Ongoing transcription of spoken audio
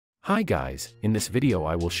Hi guys, in this video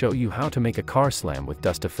I will show you how to make a car slam with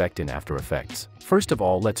dust effect in After Effects. First of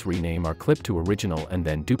all, let's rename our clip to original and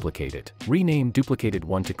then duplicate it. Rename duplicated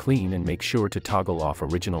one to clean and make sure to toggle off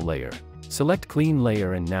original layer. Select clean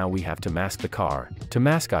layer and now we have to mask the car. To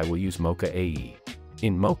mask I will use Mocha AE.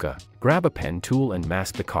 In Mocha, grab a pen tool and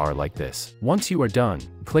mask the car like this. Once you are done,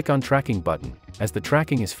 click on tracking button. As the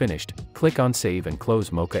tracking is finished, click on save and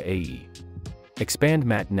close Mocha AE. Expand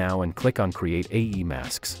matte now and click on create AE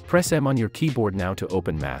masks. Press M on your keyboard now to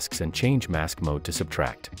open masks and change mask mode to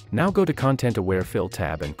subtract. Now go to content aware fill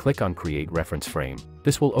tab and click on create reference frame.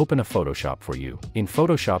 This will open a Photoshop for you. In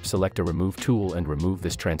Photoshop select a remove tool and remove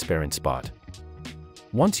this transparent spot.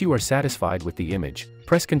 Once you are satisfied with the image,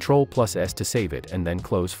 press Ctrl+S to save it and then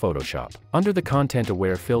close Photoshop. Under the Content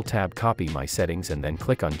Aware Fill tab copy my settings and then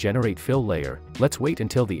click on Generate Fill Layer. Let's wait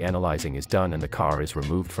until the analyzing is done and the car is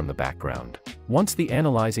removed from the background. Once the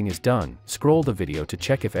analyzing is done, scroll the video to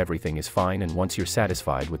check if everything is fine, and once you're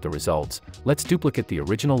satisfied with the results, let's duplicate the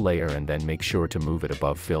original layer and then make sure to move it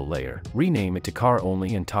above fill layer. Rename it to car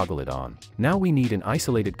only and toggle it on. Now we need an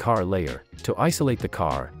isolated car layer. To isolate the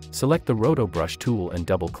car, select the Roto Brush tool and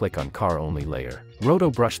double-click on car only layer. Roto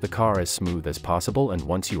brush the car as smooth as possible and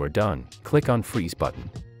once you are done, click on freeze button.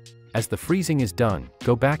 As the freezing is done,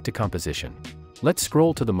 go back to composition. Let's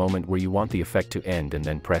scroll to the moment where you want the effect to end and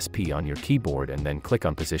then press P on your keyboard and then click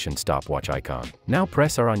on position stopwatch icon. Now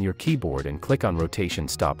press R on your keyboard and click on rotation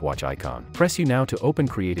stopwatch icon. Press U now to open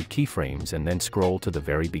created keyframes and then scroll to the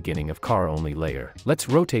very beginning of car only layer. Let's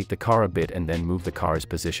rotate the car a bit and then move the car's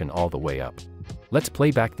position all the way up. Let's play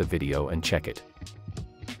back the video and check it.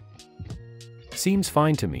 Seems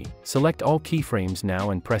fine to me. Select all keyframes now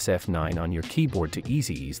and press F9 on your keyboard to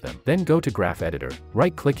ease them. Then go to Graph Editor,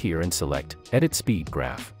 right-click here and select Edit Speed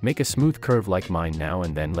Graph. Make a smooth curve like mine now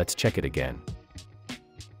and then let's check it again.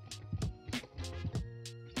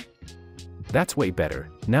 That's way better.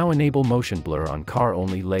 Now enable motion blur on car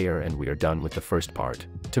only layer and we are done with the first part.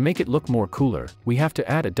 To make it look more cooler, we have to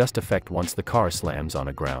add a dust effect once the car slams on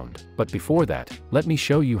a ground. But before that, let me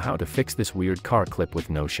show you how to fix this weird car clip with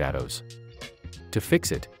no shadows. To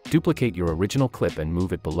fix it, duplicate your original clip and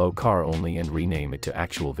move it below car only and rename it to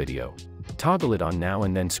actual video. Toggle it on now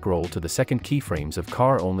and then scroll to the second keyframes of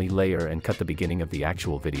car only layer and cut the beginning of the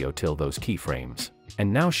actual video till those keyframes.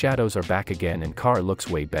 And now shadows are back again and car looks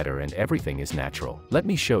way better and everything is natural. Let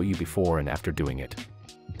me show you before and after doing it.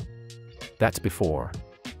 That's before.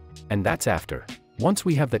 And that's after. Once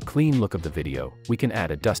we have that clean look of the video, we can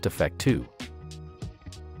add a dust effect too.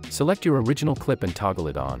 Select your original clip and toggle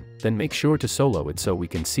it on, then make sure to solo it so we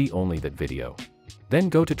can see only that video. Then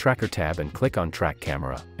go to Tracker tab and click on Track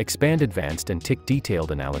Camera, expand Advanced and tick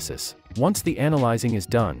Detailed Analysis. Once the analyzing is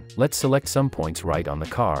done, let's select some points right on the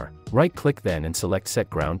car, right-click then and select Set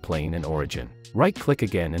Ground Plane and Origin. Right-click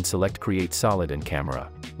again and select Create Solid and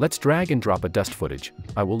Camera. Let's drag and drop a dust footage.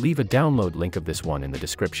 I will leave a download link of this one in the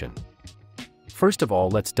description. First of all,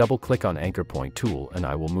 let's double-click on Anchor Point tool and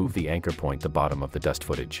I will move the anchor point the bottom of the dust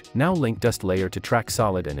footage. Now link dust layer to Track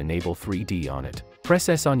Solid and enable 3D on it. Press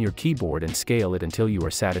S on your keyboard and scale it until you are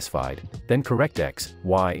satisfied, then correct X,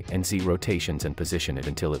 Y, and Z rotations and position it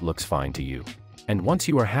until it looks fine to you. And once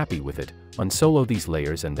you are happy with it, unsolo these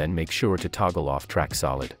layers and then make sure to toggle off Track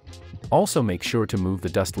Solid. Also make sure to move the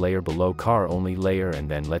dust layer below car only layer and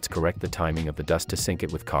then let's correct the timing of the dust to sync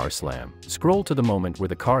it with car slam. Scroll to the moment where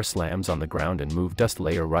the car slams on the ground and move dust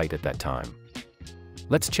layer right at that time.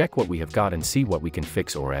 Let's check what we have got and see what we can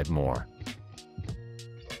fix or add more.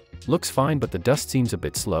 Looks fine but the dust seems a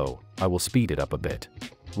bit slow. I will speed it up a bit.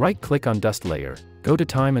 Right-click on dust layer, go to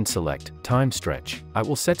time and select time stretch. I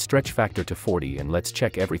will set stretch factor to 40 and let's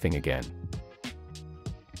check everything again.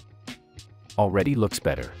 Already looks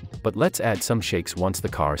better. But let's add some shakes once the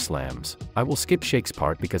car slams. I will skip shakes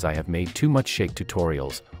part because I have made too much shake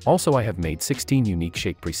tutorials. Also I have made 16 unique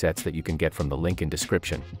shake presets that you can get from the link in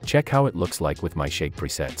description. Check how it looks like with my shake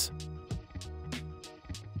presets.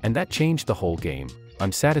 And that changed the whole game.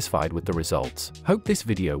 I'm satisfied with the results. Hope this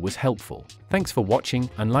video was helpful. Thanks for watching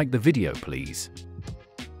and like the video please.